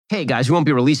Hey guys, we won't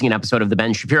be releasing an episode of The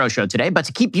Ben Shapiro Show today, but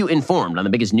to keep you informed on the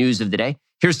biggest news of the day,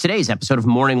 here's today's episode of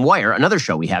Morning Wire, another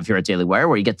show we have here at Daily Wire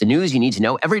where you get the news you need to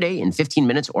know every day in 15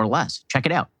 minutes or less. Check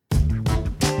it out.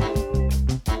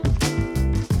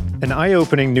 An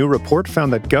eye-opening new report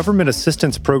found that government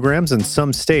assistance programs in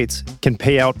some states can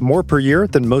pay out more per year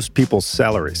than most people's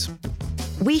salaries.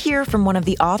 We hear from one of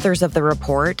the authors of the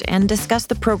report and discuss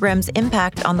the program's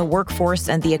impact on the workforce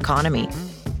and the economy.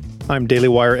 I'm Daily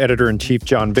Wire Editor-in-Chief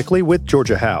John Bickley with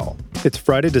Georgia Howe. It's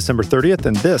Friday, December 30th,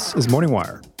 and this is Morning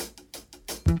Wire.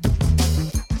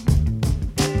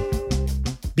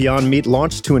 Beyond Meat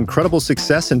launched to incredible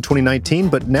success in 2019,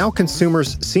 but now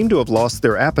consumers seem to have lost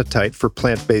their appetite for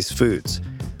plant-based foods.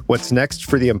 What's next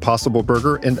for the Impossible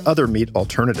Burger and other meat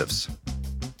alternatives?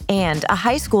 And a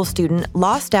high school student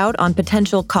lost out on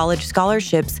potential college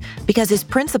scholarships because his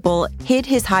principal hid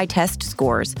his high test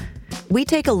scores. We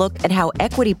take a look at how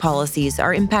equity policies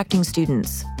are impacting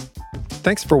students.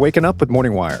 Thanks for waking up with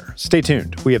Morning Wire. Stay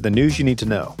tuned. We have the news you need to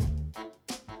know.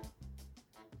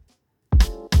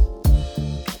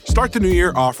 Start the new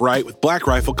year off right with Black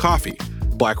Rifle Coffee.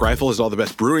 Black Rifle has all the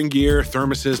best brewing gear,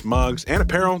 thermoses, mugs, and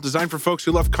apparel designed for folks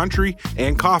who love country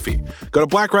and coffee. Go to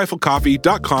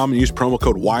blackriflecoffee.com and use promo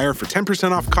code WIRE for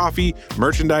 10% off coffee,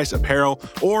 merchandise, apparel,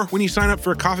 or when you sign up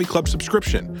for a coffee club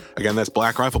subscription. Again, that's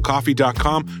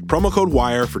blackriflecoffee.com, promo code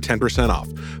WIRE for 10% off.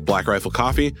 Black Rifle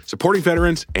Coffee, supporting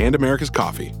veterans and America's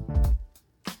coffee.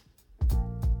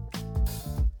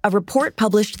 A report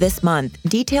published this month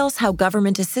details how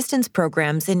government assistance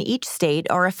programs in each state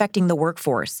are affecting the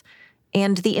workforce,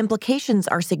 and the implications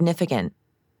are significant.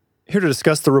 Here to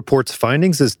discuss the report's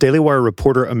findings is Daily Wire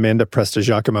reporter Amanda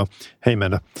Prestigiacomo. Hey,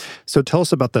 Amanda. So tell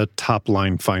us about the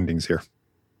top-line findings here.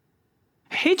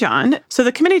 Hey, John. So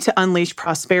the Committee to Unleash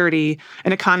Prosperity,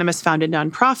 an economist-founded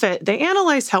nonprofit, they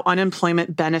analyzed how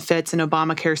unemployment benefits and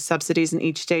Obamacare subsidies in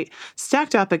each state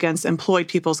stacked up against employed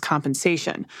people's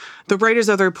compensation. The writers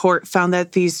of the report found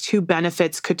that these two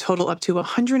benefits could total up to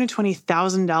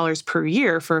 $120,000 per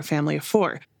year for a family of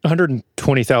four.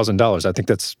 $120,000. I think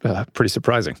that's pretty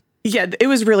surprising. Yeah, it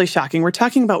was really shocking. We're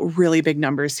talking about really big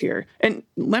numbers here. And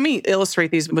let me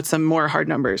illustrate these with some more hard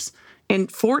numbers. In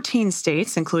 14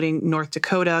 states, including North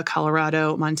Dakota,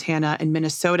 Colorado, Montana, and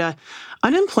Minnesota,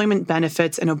 unemployment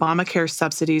benefits and Obamacare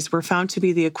subsidies were found to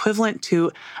be the equivalent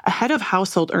to a head of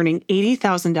household earning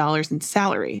 $80,000 in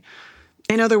salary.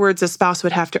 In other words, a spouse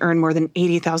would have to earn more than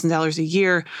 $80,000 a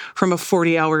year from a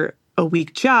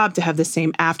 40-hour-a-week job to have the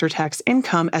same after-tax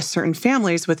income as certain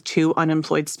families with two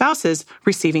unemployed spouses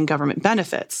receiving government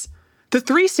benefits. The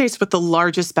three states with the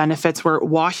largest benefits were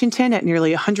Washington at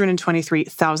nearly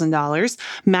 $123,000,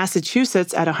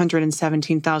 Massachusetts at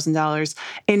 $117,000,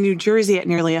 and New Jersey at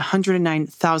nearly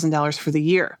 $109,000 for the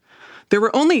year. There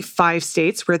were only 5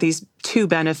 states where these two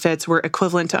benefits were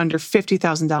equivalent to under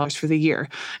 $50,000 for the year,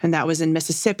 and that was in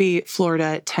Mississippi,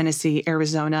 Florida, Tennessee,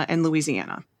 Arizona, and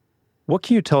Louisiana. What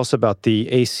can you tell us about the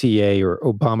ACA or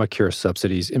Obamacare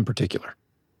subsidies in particular?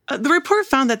 The report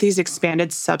found that these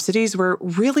expanded subsidies were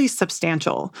really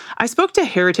substantial. I spoke to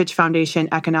Heritage Foundation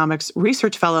Economics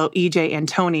Research Fellow E.J.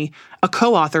 Antoni, a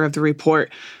co-author of the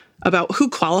report, about who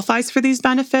qualifies for these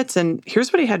benefits, and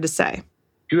here's what he had to say.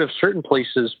 You have certain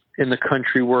places in the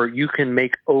country where you can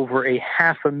make over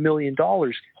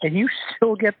 $500,000 and you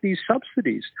still get these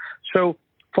subsidies. So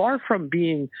far from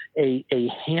being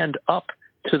a hand up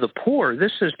to the poor,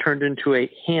 this has turned into a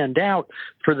handout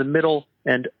for the middle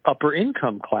and upper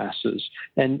income classes.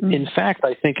 And in fact,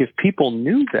 I think if people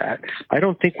knew that, I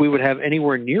don't think we would have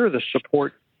anywhere near the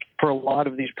support for a lot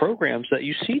of these programs that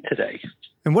you see today.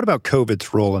 And what about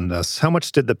COVID's role in this? How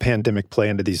much did the pandemic play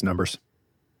into these numbers?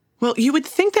 Well, you would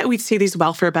think that we'd see these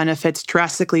welfare benefits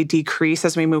drastically decrease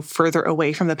as we move further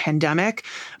away from the pandemic,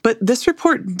 but this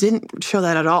report didn't show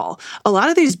that at all. A lot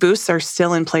of these boosts are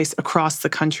still in place across the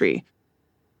country.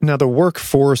 Now, the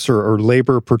workforce or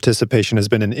labor participation has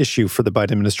been an issue for the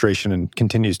Biden administration and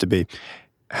continues to be.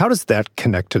 How does that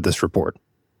connect to this report?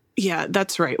 Yeah,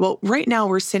 that's right. Well, right now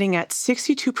we're sitting at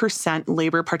 62%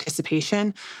 labor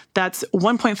participation. That's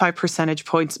 1.5 percentage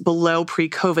points below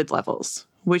pre-COVID levels,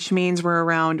 which means we're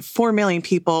around 4 million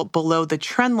people below the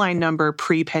trendline number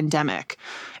pre-pandemic.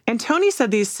 And Tony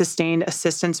said these sustained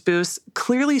assistance boosts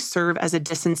clearly serve as a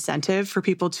disincentive for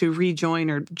people to rejoin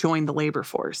or join the labor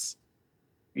force.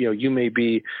 You know, you may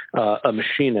be a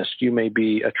machinist, you may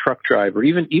be a truck driver,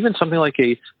 even something like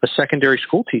a secondary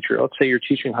school teacher. Let's say you're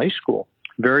teaching high school.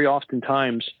 Very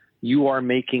oftentimes, you are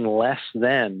making less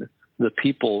than the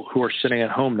people who are sitting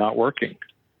at home not working.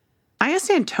 I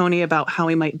asked Antoni about how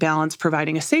we might balance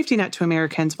providing a safety net to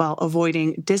Americans while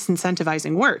avoiding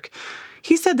disincentivizing work.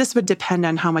 He said this would depend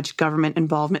on how much government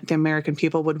involvement the American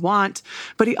people would want,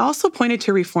 but he also pointed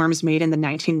to reforms made in the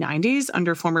 1990s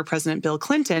under former President Bill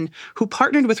Clinton, who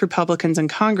partnered with Republicans in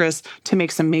Congress to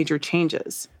make some major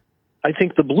changes. I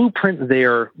think the blueprint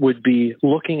there would be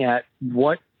looking at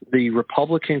what the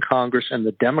Republican Congress and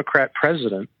the Democrat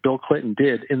president, Bill Clinton,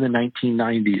 did in the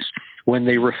 1990s when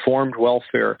they reformed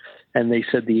welfare. And they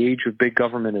said the age of big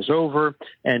government is over,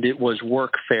 and it was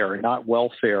workfare, not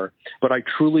welfare. But I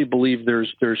truly believe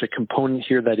there's a component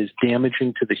here that is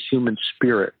damaging to the human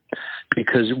spirit,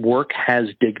 because work has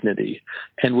dignity.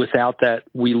 And without that,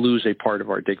 we lose a part of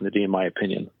our dignity, in my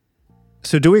opinion.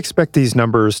 So do we expect these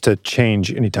numbers to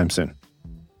change anytime soon?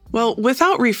 Well,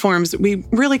 without reforms, we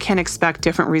really can't expect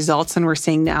different results than we're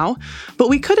seeing now, but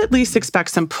we could at least expect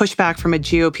some pushback from a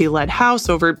GOP-led House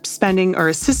over spending or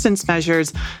assistance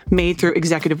measures made through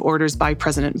executive orders by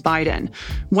President Biden.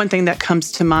 One thing that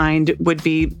comes to mind would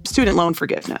be student loan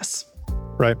forgiveness.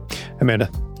 Right.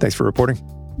 Amanda, thanks for reporting.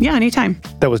 Yeah, anytime.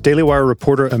 That was Daily Wire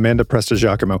reporter Amanda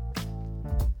Prestigiacomo.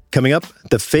 Coming up,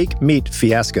 the fake meat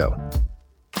fiasco.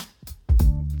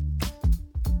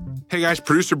 Hey guys,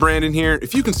 producer Brandon here.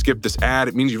 If you can skip this ad,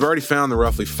 it means you've already found the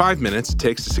roughly 5 minutes it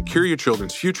takes to secure your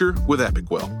children's future with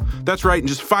Epic Will. That's right, in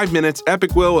just 5 minutes,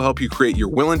 Epic Will will help you create your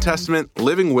will and testament,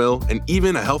 living will, and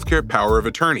even a healthcare power of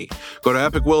attorney. Go to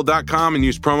epicwill.com and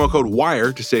use promo code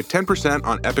WIRE to save 10%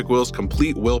 on Epic Will's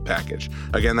complete will package.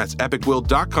 Again, that's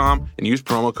epicwill.com and use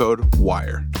promo code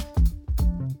WIRE.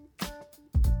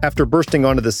 After bursting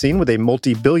onto the scene with a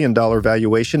multi-billion-dollar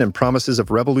valuation and promises of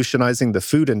revolutionizing the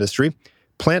food industry,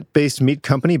 plant-based meat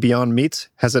company Beyond Meats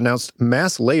has announced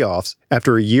mass layoffs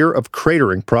after a year of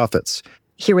cratering profits.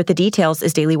 Here with the details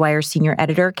is Daily Wire senior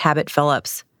editor Cabot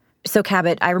Phillips. So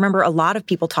Cabot, I remember a lot of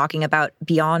people talking about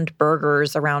Beyond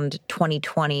Burgers around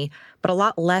 2020, but a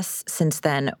lot less since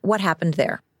then. What happened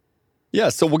there? Yeah,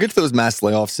 so we'll get to those mass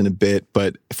layoffs in a bit,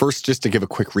 but first, just to give a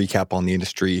quick recap on the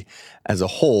industry as a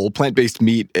whole, plant-based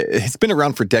meat, it's been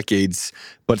around for decades,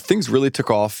 but things really took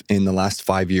off in the last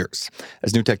 5 years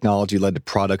as new technology led to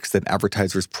products that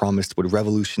advertisers promised would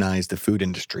revolutionize the food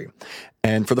industry.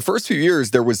 And for the first few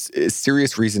years, there was a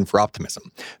serious reason for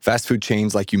optimism. Fast food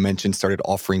chains, like you mentioned, started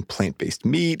offering plant-based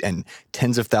meat, and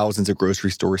tens of thousands of grocery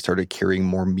stores started carrying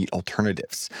more meat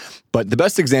alternatives. But the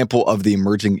best example of the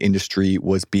emerging industry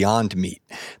was Beyond Meat.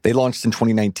 They launched in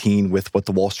 2019 with what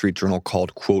the Wall Street Journal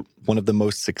called, quote, one of the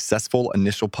most successful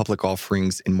initial public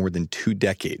offerings in more than 2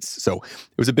 decades. So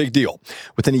it was a big deal.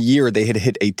 Within a year, they had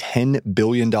hit a $10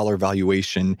 billion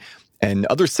valuation, and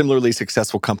other similarly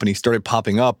successful companies started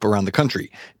popping up around the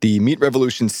country. The meat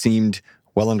revolution seemed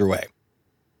well underway.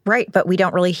 Right, but we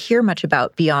don't really hear much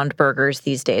about Beyond Burgers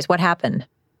these days. What happened?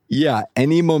 Yeah,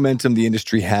 any momentum the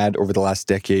industry had over the last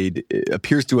decade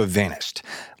appears to have vanished.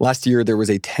 Last year, there was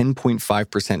a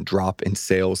 10.5% drop in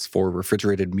sales for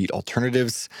refrigerated meat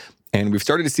alternatives, and we've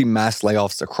started to see mass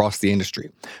layoffs across the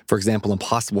industry. For example,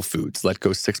 Impossible Foods let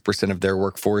go 6% of their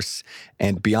workforce,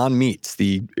 and Beyond Meats,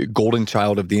 the golden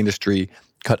child of the industry,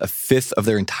 cut a fifth of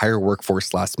their entire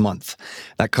workforce last month.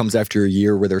 That comes after a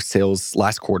year where their sales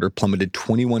last quarter plummeted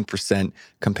 21%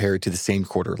 compared to the same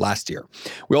quarter last year.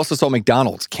 We also saw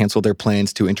McDonald's cancel their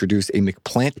plans to introduce a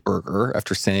McPlant burger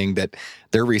after saying that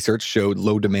their research showed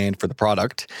low demand for the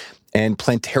product. And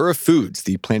Planterra Foods,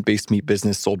 the plant-based meat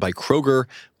business sold by Kroger,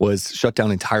 was shut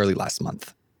down entirely last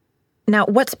month. Now,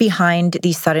 what's behind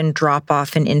the sudden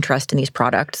drop-off in interest in these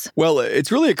products? Well,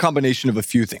 it's really a combination of a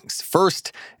few things.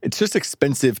 First, it's just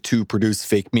expensive to produce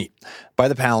fake meat. By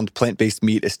the pound, plant-based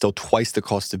meat is still twice the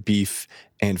cost of beef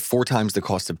and 4 times the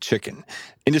cost of chicken.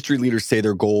 Industry leaders say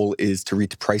their goal is to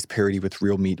reach price parity with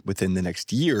real meat within the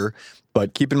next year.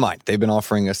 But keep in mind, they've been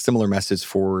offering a similar message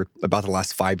for about the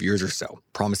last 5 years or so,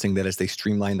 promising that as they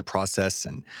streamline the process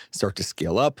and start to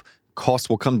scale up, costs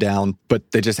will come down,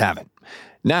 but they just haven't.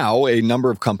 Now, a number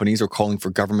of companies are calling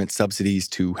for government subsidies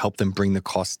to help them bring the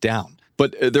costs down.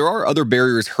 But there are other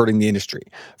barriers hurting the industry.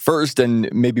 First, and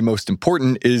maybe most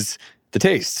important, is the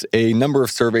taste. A number of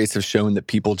surveys have shown that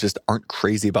people just aren't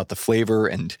crazy about the flavor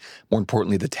and, more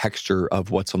importantly, the texture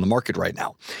of what's on the market right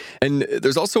now. And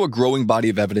there's also a growing body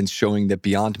of evidence showing that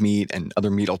Beyond Meat and other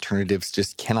meat alternatives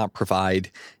just cannot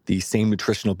provide the same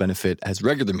nutritional benefit as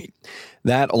regular meat.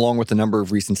 That, along with a number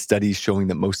of recent studies showing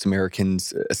that most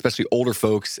Americans, especially older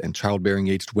folks and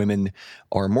childbearing-aged women,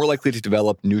 are more likely to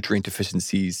develop nutrient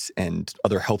deficiencies and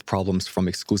other health problems from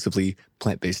exclusively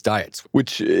plant-based diets,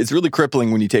 which is really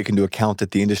crippling when you take into account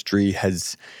that the industry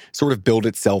has sort of billed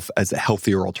itself as a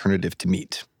healthier alternative to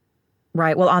meat.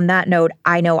 Right. Well, on that note,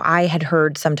 I know I had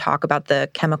heard some talk about the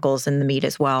chemicals in the meat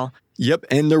as well. Yep,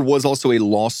 and there was also a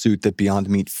lawsuit that Beyond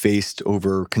Meat faced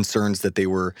over concerns that they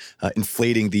were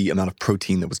inflating the amount of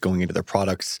protein that was going into their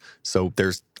products. So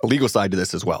there's a legal side to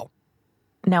this as well.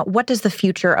 Now, what does the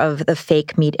future of the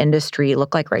fake meat industry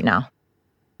look like right now?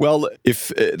 Well,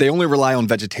 if they only rely on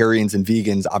vegetarians and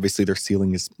vegans, obviously their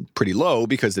ceiling is pretty low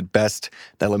because at best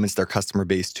that limits their customer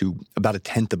base to about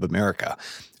 1/10 of America.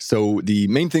 So the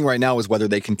main thing right now is whether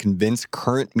they can convince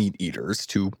current meat eaters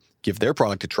to give their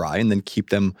product a try and then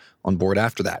keep them on board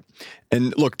after that.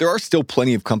 And look, there are still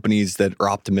plenty of companies that are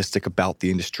optimistic about the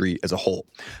industry as a whole.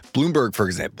 Bloomberg, for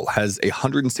example, has a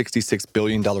 $166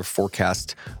 billion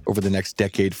forecast over the next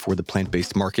decade for the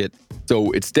plant-based market. So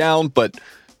it's down, but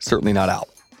certainly not out.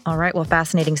 All right. Well,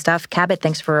 fascinating stuff. Cabot,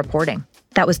 thanks for reporting.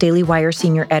 That was Daily Wire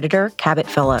senior editor Cabot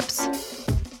Phillips.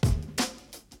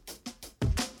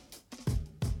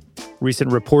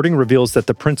 Recent reporting reveals that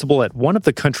the principal at one of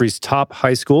the country's top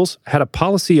high schools had a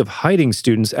policy of hiding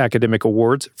students' academic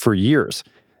awards for years,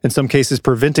 in some cases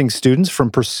preventing students from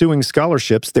pursuing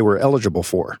scholarships they were eligible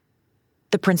for.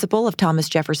 The principal of Thomas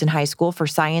Jefferson High School for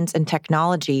Science and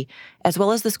Technology, as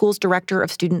well as the school's director of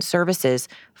student services,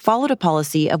 followed a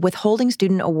policy of withholding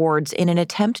student awards in an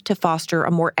attempt to foster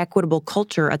a more equitable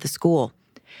culture at the school.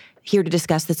 Here to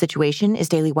discuss the situation is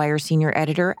Daily Wire senior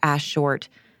editor Ash Short.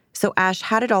 So, Ash,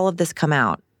 how did all of this come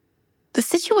out? The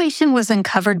situation was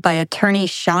uncovered by attorney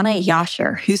Shana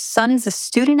Yasher, whose son is a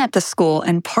student at the school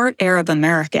and part Arab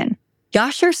American.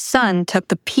 Yasher's son took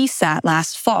the PSAT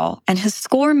last fall, and his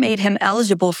score made him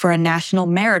eligible for a National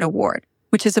Merit Award,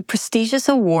 which is a prestigious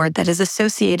award that is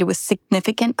associated with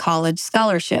significant college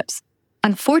scholarships.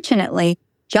 Unfortunately,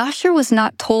 Yasher was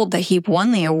not told that he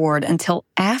won the award until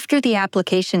after the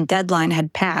application deadline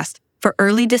had passed for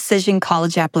early decision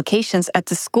college applications at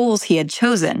the schools he had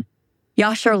chosen.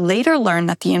 Yasher later learned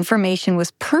that the information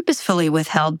was purposefully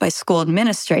withheld by school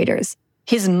administrators.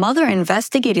 His mother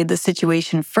investigated the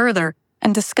situation further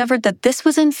and discovered that this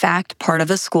was in fact part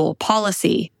of a school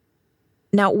policy.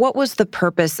 Now, what was the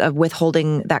purpose of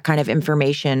withholding that kind of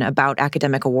information about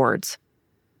academic awards?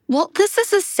 Well, this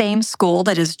is the same school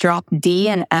that has dropped D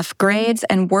and F grades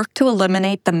and worked to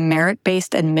eliminate the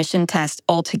merit-based admission test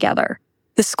altogether.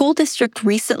 The school district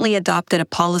recently adopted a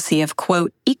policy of,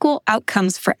 quote, equal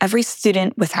outcomes for every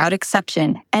student without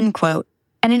exception, end quote,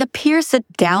 and it appears that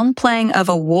downplaying of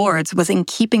awards was in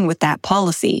keeping with that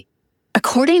policy.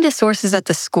 According to sources at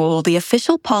the school, the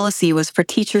official policy was for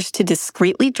teachers to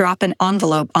discreetly drop an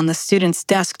envelope on the student's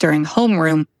desk during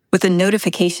homeroom with a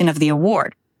notification of the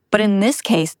award. But in this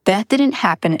case, that didn't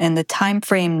happen in the time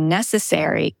frame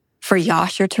necessary for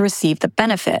Yasher to receive the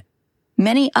benefit.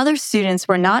 Many other students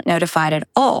were not notified at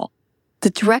all. The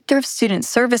director of student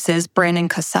services, Brandon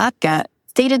Kosatka,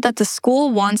 stated that the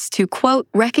school wants to, quote,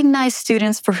 recognize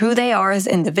students for who they are as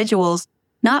individuals,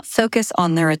 not focus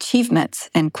on their achievements,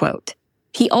 end quote.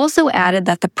 He also added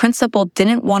that the principal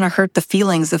didn't want to hurt the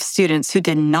feelings of students who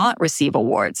did not receive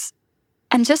awards.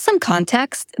 And just some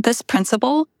context, this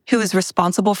principal, who is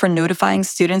responsible for notifying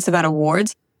students about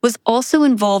awards, was also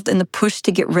involved in the push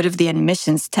to get rid of the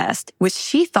admissions test, which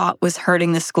she thought was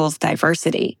hurting the school's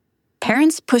diversity.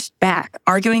 Parents pushed back,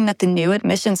 arguing that the new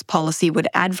admissions policy would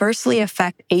adversely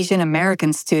affect Asian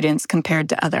American students compared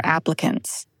to other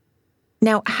applicants.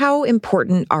 Now, how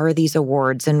important are these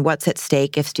awards and what's at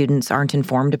stake if students aren't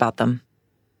informed about them?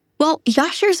 Well,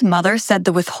 Yasher's mother said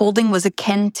the withholding was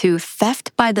akin to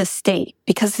theft by the state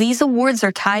because these awards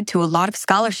are tied to a lot of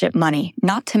scholarship money,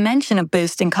 not to mention a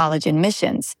boost in college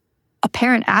admissions. A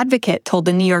parent advocate told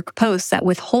the New York Post that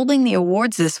withholding the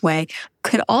awards this way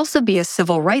could also be a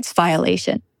civil rights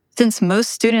violation, since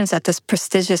most students at this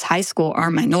prestigious high school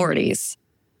are minorities.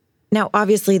 Now,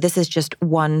 obviously, this is just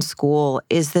one school.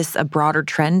 Is this a broader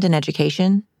trend in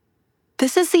education?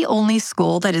 This is the only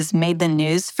school that has made the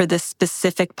news for this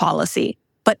specific policy,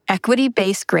 but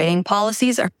equity-based grading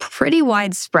policies are pretty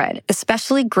widespread,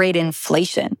 especially grade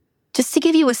inflation. Just to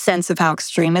give you a sense of how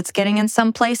extreme it's getting in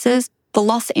some places, the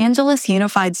Los Angeles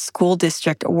Unified School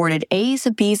District awarded A's,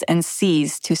 B's, and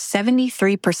C's to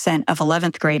 73% of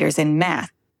 11th graders in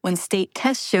math, when state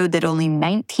tests showed that only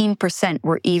 19%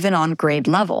 were even on grade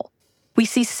level. We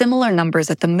see similar numbers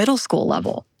at the middle school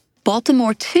level.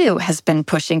 Baltimore, too, has been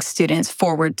pushing students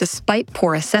forward despite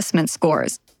poor assessment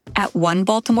scores. At one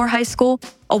Baltimore high school,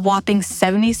 a whopping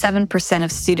 77%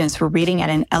 of students were reading at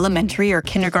an elementary or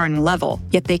kindergarten level,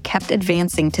 yet they kept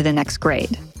advancing to the next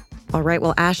grade. All right,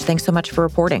 well, Ash, thanks so much for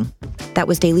reporting. That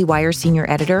was Daily Wire senior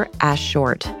editor Ash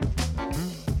Short.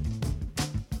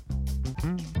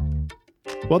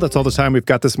 Well, that's all the time we've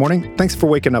got this morning. Thanks for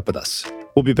waking up with us.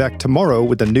 We'll be back tomorrow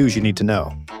with the news you need to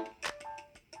know.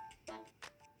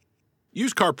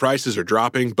 Used car prices are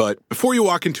dropping, but before you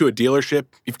walk into a dealership,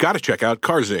 you've got to check out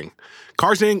CarZing.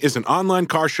 CarZing is an online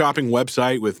car shopping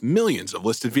website with millions of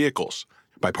listed vehicles.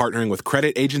 By partnering with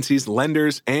credit agencies,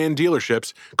 lenders, and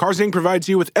dealerships, CarZing provides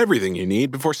you with everything you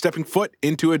need before stepping foot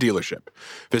into a dealership.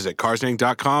 Visit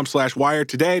carzing.com/wire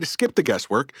today to skip the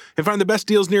guesswork and find the best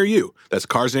deals near you. That's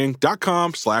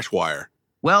carzing.com/wire.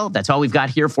 Well, that's all we've got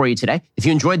here for you today. If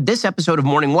you enjoyed this episode of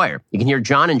Morning Wire, you can hear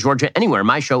John and Georgia anywhere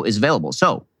my show is available.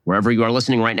 So wherever you are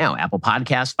listening right now, Apple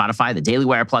Podcasts, Spotify, the Daily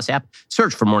Wire Plus app,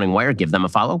 search for Morning Wire, give them a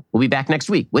follow. We'll be back next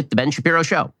week with The Ben Shapiro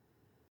Show.